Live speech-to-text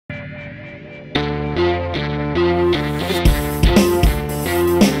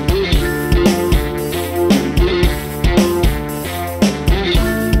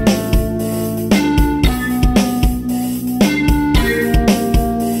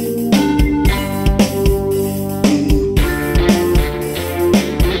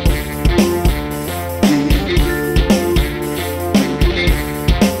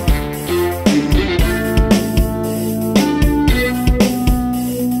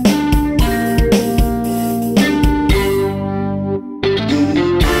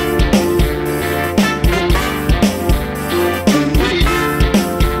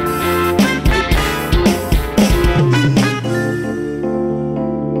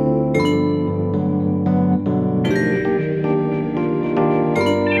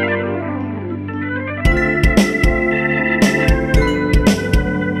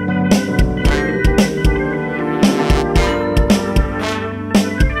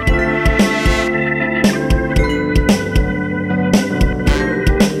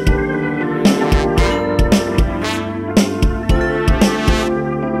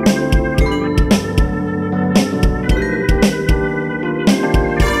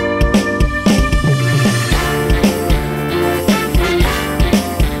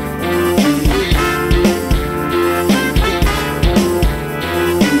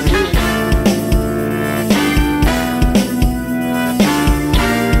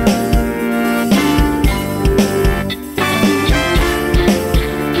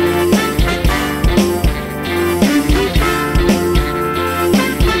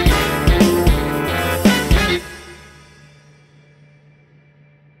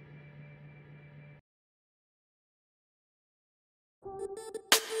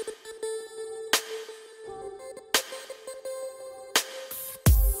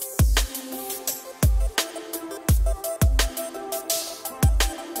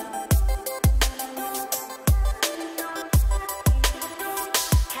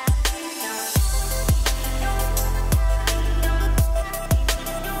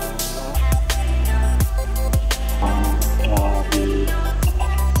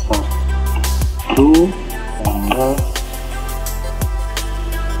tanggal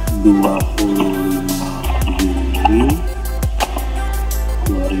 25 Juli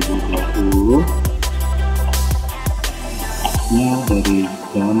 2020 nya dari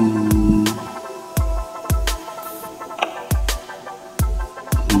jam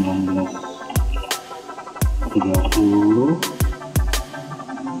 19.30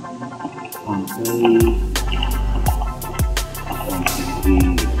 sampai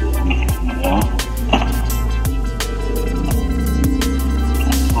ya.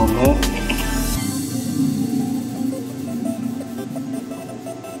 Oleh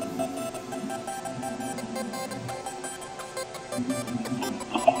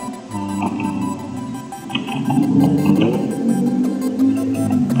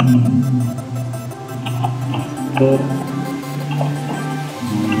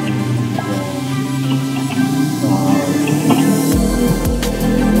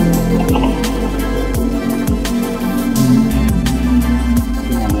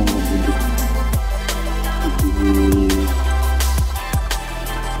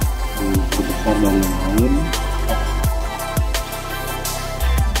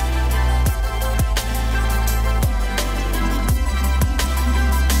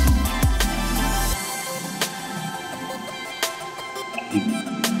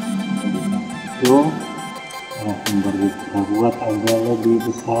itu sumber kita buat agak lebih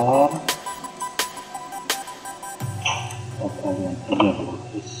besar, kita lihat aja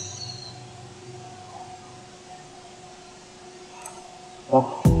guys.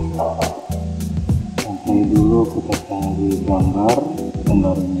 Sampai dulu kita cari gambar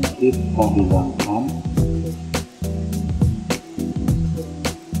ini kita hilangkan.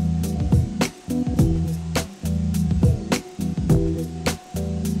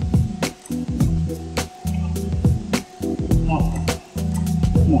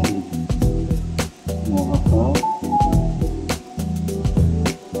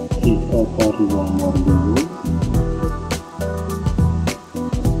 Kita cari gambar dulu.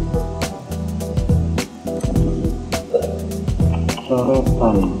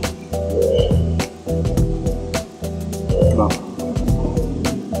 Coretan bak.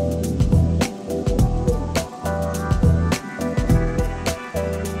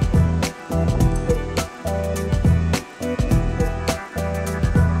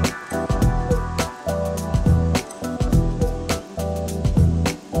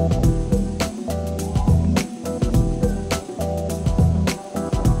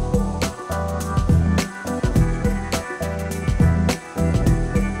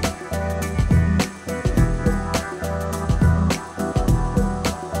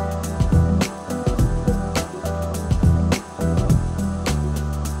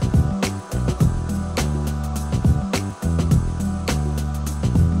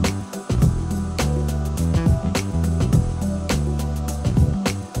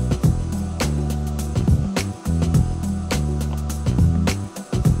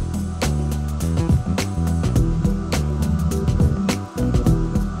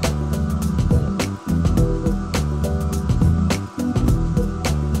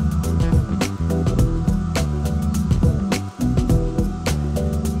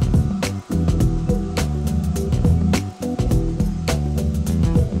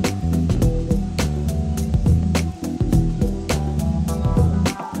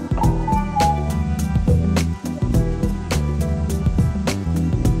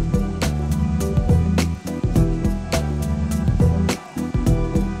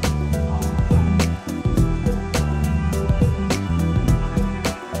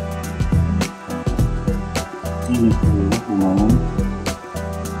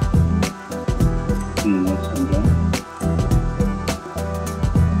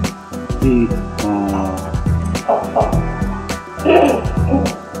 kita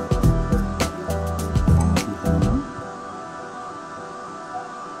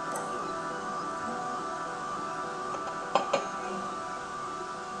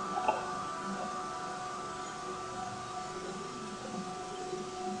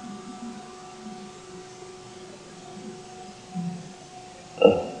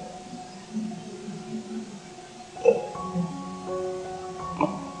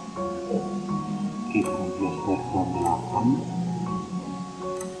geser ke belakang,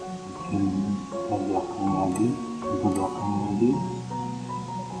 mungkin ke belakang lagi, ke belakang lagi.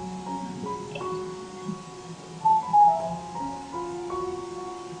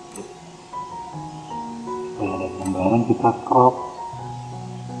 Supaya ada gambaran kita crop.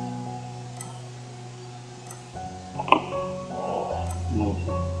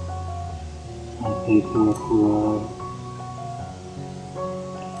 Sampai keluar.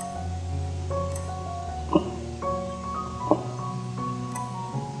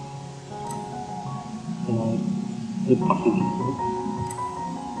 Seperti itu.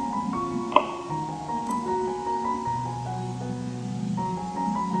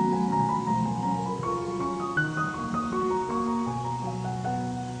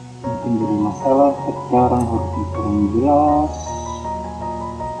 Mungkin jadi masalah sekarang harus kurang jelas.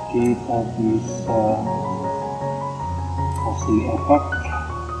 Kita bisa kasih efek.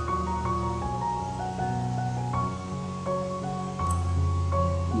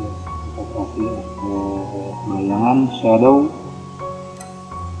 Kita kasih bayangan shadow.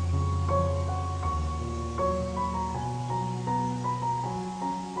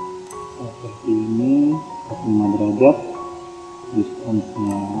 Seperti ini, 45 derajat,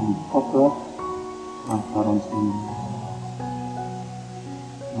 distansnya 4 lah, transparansinya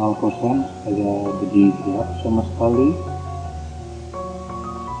 0% supaya jadi gelap sama sekali.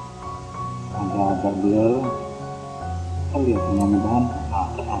 Agak blur, kita lihat mudah-mudahan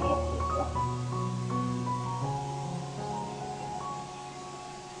ada.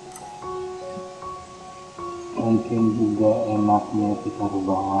 Mungkin juga enaknya kita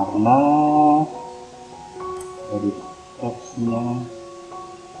rubah warna dari teksnya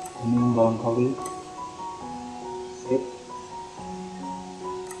ini barangkali. Sip.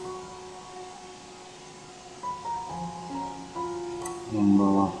 Yang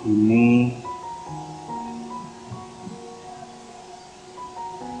bawah ini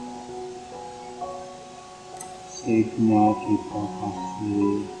shape-nya kita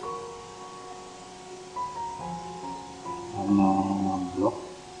kasih warna blok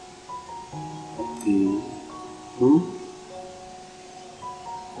seperti itu.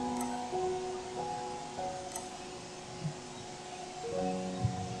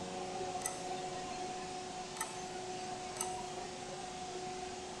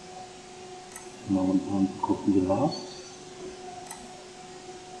 Mudah-mudahan cukup jelas.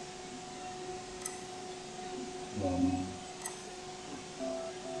 Dan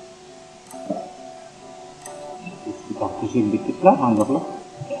kita pusing dikit lah, anggaplah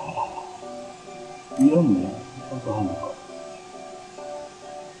diam ya, kita paham kok.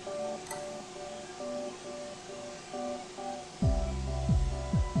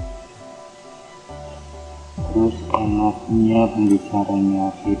 Terus enaknya pembicaranya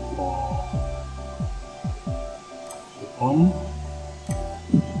kita tekan.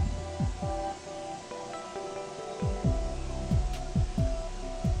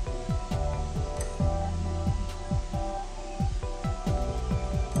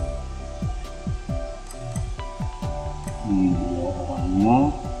 Ini dia orangnya.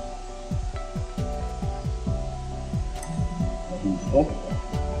 Insert.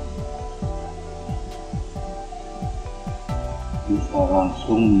 Bisa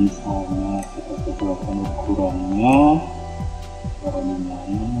langsung misalnya kita sesuaikan ukurannya di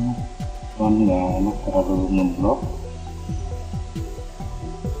mana, cuman nggak enak terlalu ngeblok.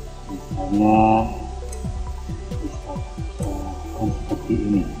 Misalnya bisa seperti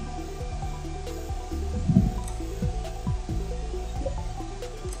ini.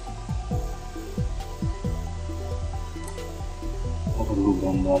 Perlu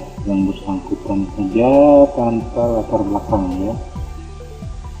gambar yang bersangkutan saja tanpa latar belakang ya.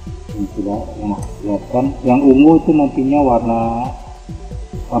 Yang tidak enak kelihatan. Yang ungu itu nantinya warna,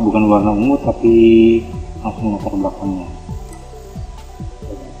 bukan warna ungu tapi langsung latar belakangnya.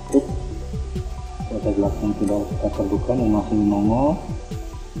 Untuk latar belakang tidak kita perlukan, yang masih nongol.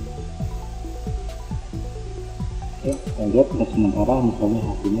 Ya, kita lihat untuk sementara misalnya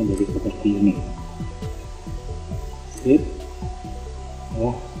hasilnya jadi seperti ini. Sip. Ya,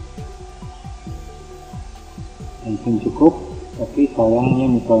 mungkin cukup. Tapi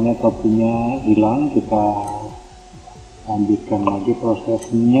sayangnya misalnya topinya hilang, kita lanjutkan lagi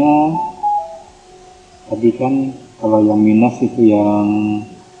prosesnya. Tadi kan kalau yang minus itu yang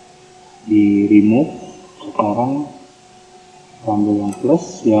di remove, sekarang ambil yang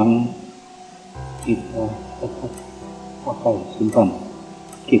plus yang kita tetap pakai, simpan,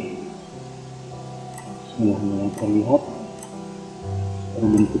 keep. Sudah mulai terlihat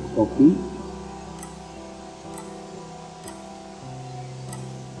berbentuk topi.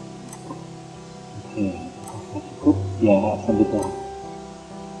 Oke, apakah cukup? Ya, sebutlah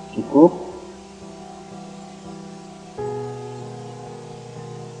cukup.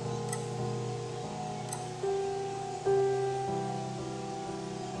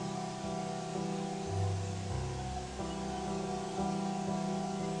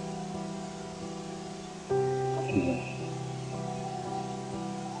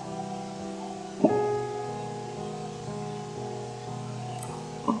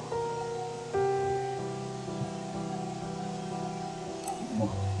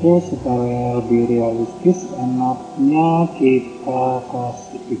 Oke, supaya lebih realistis, enaknya kita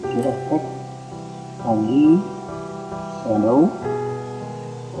kasih picture effect lagi, shadow.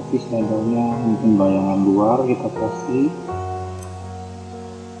 Tapi shadownya mungkin bayangan luar kita kasih,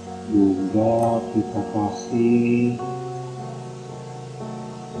 juga kita kasih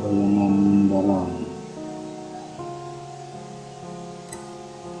bayangan dalam.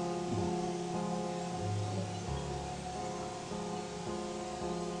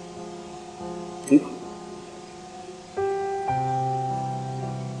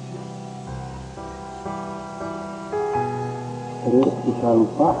 Terus kita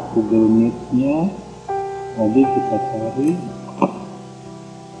lupa Google Meet-nya, tadi kita cari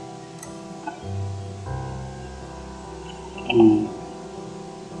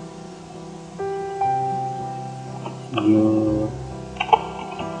Google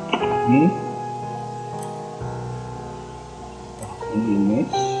Meet,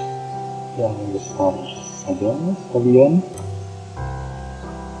 image yang besar saja sekalian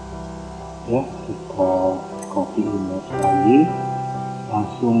ya. Kita copy image lagi,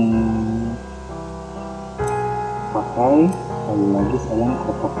 langsung pakai. Sekali lagi sayang,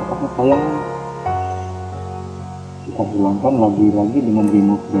 kotak-kotaknya sayang, kita hilangkan lagi-lagi dengan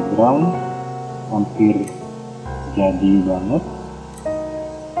remove background. Hampir jadi banget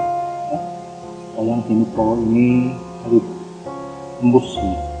ya. Sayang sini kalau ini tembus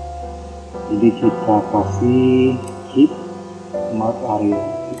nih, jadi kita kasih keep mark area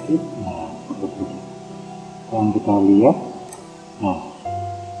titik. Nah, seperti itu yang kita lihat. Nah,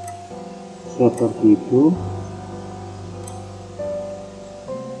 seperti itu.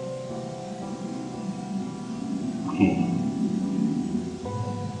 Oke,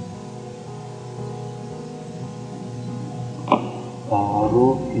 baru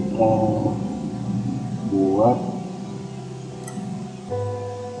kita buat,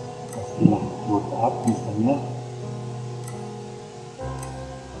 kasihlah buat up misalnya.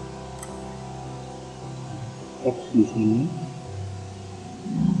 Teks di sini.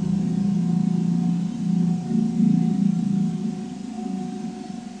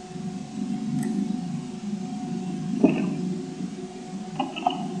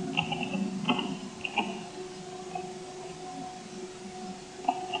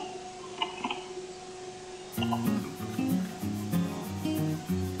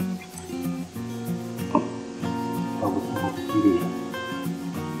 Bagus banget kiri ya.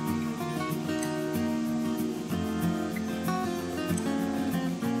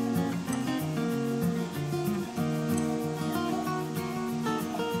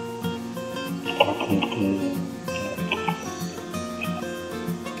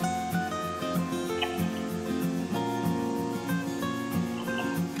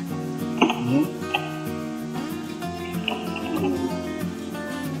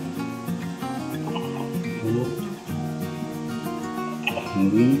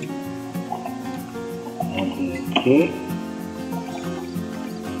 Ini oke.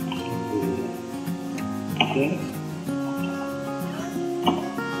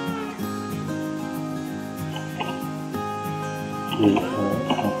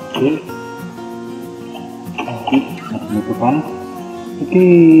 Penutupan. Oke,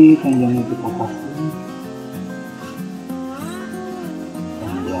 panjangnya kita kasih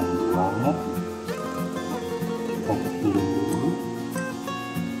panjang banget. Kita kecilin dulu.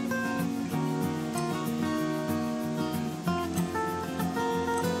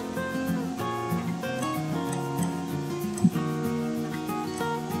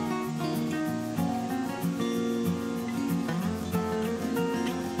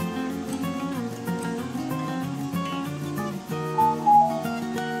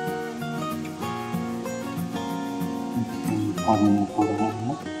 warnanya kurang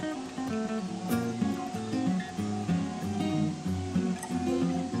enak.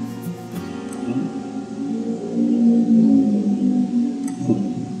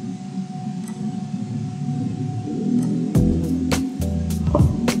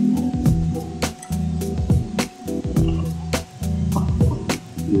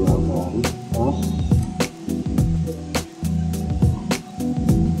 Dua garis terus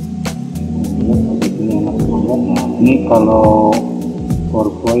ini kalau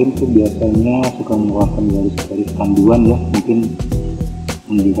PowerPoint tuh biasanya suka mengeluarkan garis-garis panduan ya, mungkin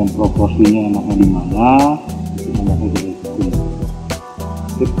menunjukkan proporsinya enaknya di mana, mungkin enaknya di situ.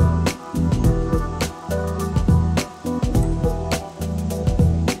 Sip.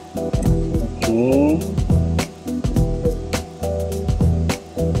 Oke.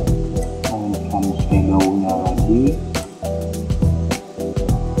 Tambahkan shadownya lagi.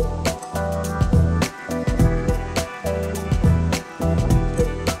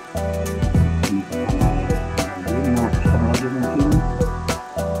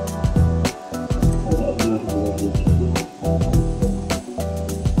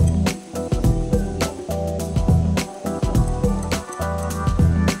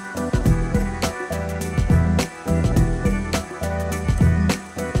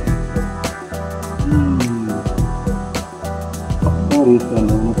 Garis yang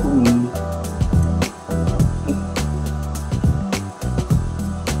warna kuning.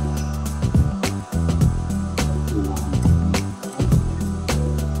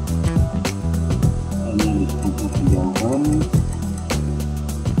 Ini yang disebut jangkauan.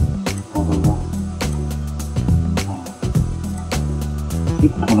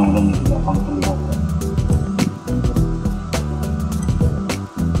 Mudah-mudahan ini tidak akan kelihatan.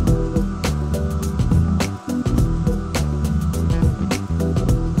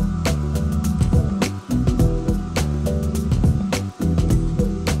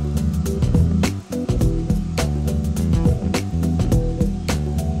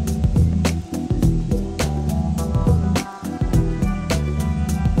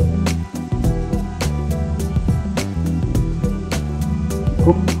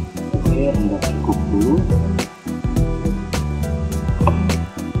 Cukup. Oke, Anda cukup dulu.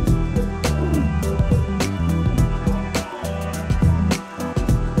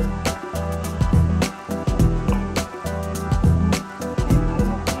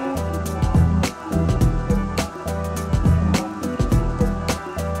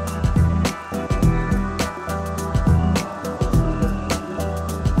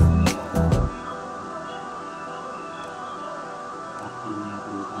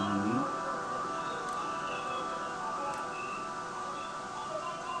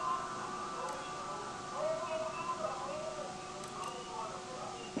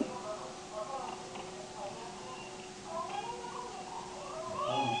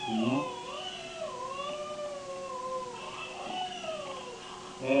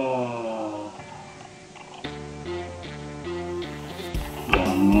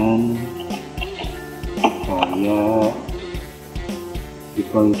 Jangan kayak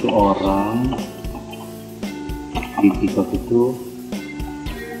people itu orang di TikTok itu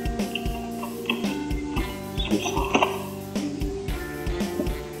susah,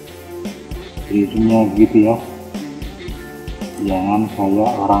 dirinya gitu ya. Jangan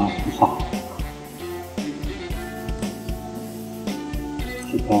kayak orang susah.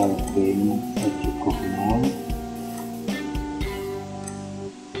 Kita lakuin secukupnya.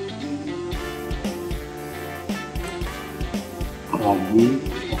 Lagi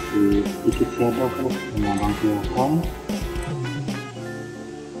kasih sedikit shadow terus menambah kelihatan.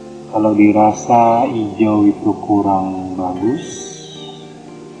 Kalau dirasa hijau itu kurang bagus,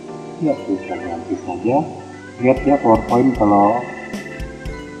 ya bisa ganti saja. Lihat ya PowerPoint kalau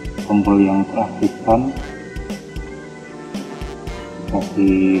tombol yang teraktifkan,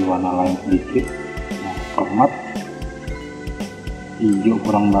 kasih warna lain sedikit. Nah, format hijau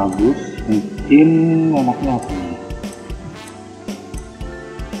kurang bagus, mungkin enaknya apa nih?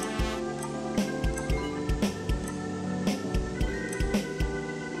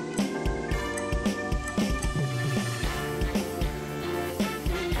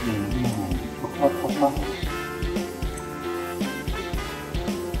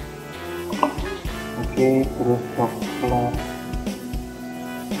 Oke, terus coklat.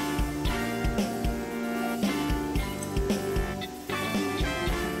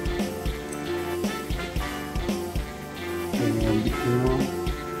 Gitu.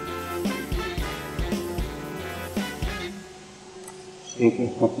 Shape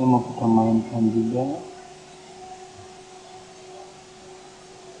efeknya mau kita mainkan juga.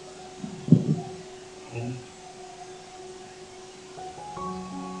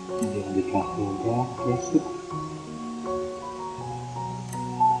 Oke, sip.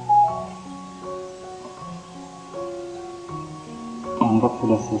 Anggap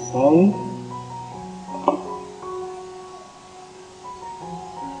sudah selesai.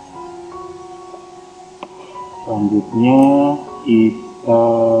 Selanjutnya kita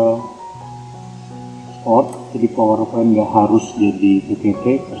export. Jadi PowerPoint nggak harus jadi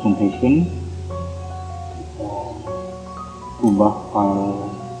PPT presentation. Kita ubah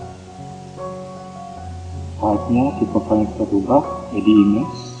filenya, tipe file kita ubah jadi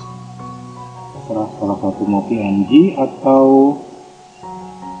image. Terserah salah satu mau PNG atau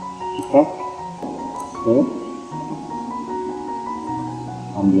JPEG. Oke.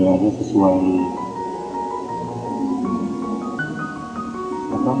 Ambil aja sesuai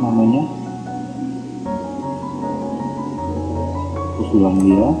apa namanya, usulan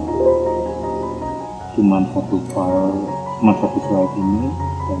dia. Cuman satu file, cuma satu slide ini.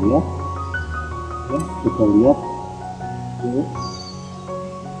 Kita lihat ya, kita lihat. Oke.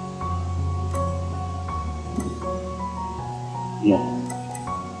 Ya,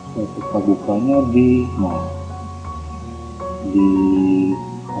 kita bukanya di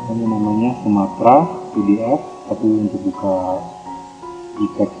apa namanya, Sumatera PDF, tapi untuk buka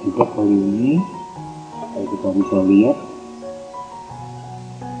JPEG juga kali ini. Kayak kita bisa lihat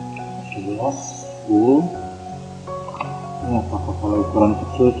jelas full. Ini apakah kalau ukuran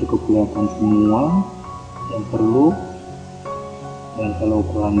kecil cukup kelihatan semua yang perlu, dan kalau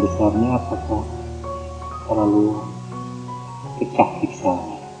ukuran besarnya apakah terlalu pecah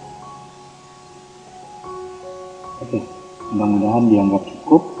pixelnya. Oke, mudah-mudahan dianggap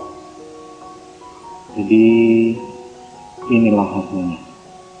cukup. Jadi inilah hasilnya,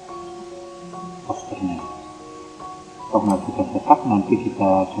 posternya. Kalau kita cetak, nanti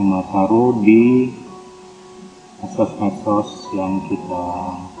kita cuma taruh di medsos-medsos yang kita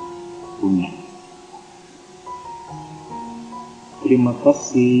punya. Terima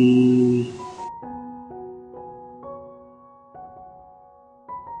kasih.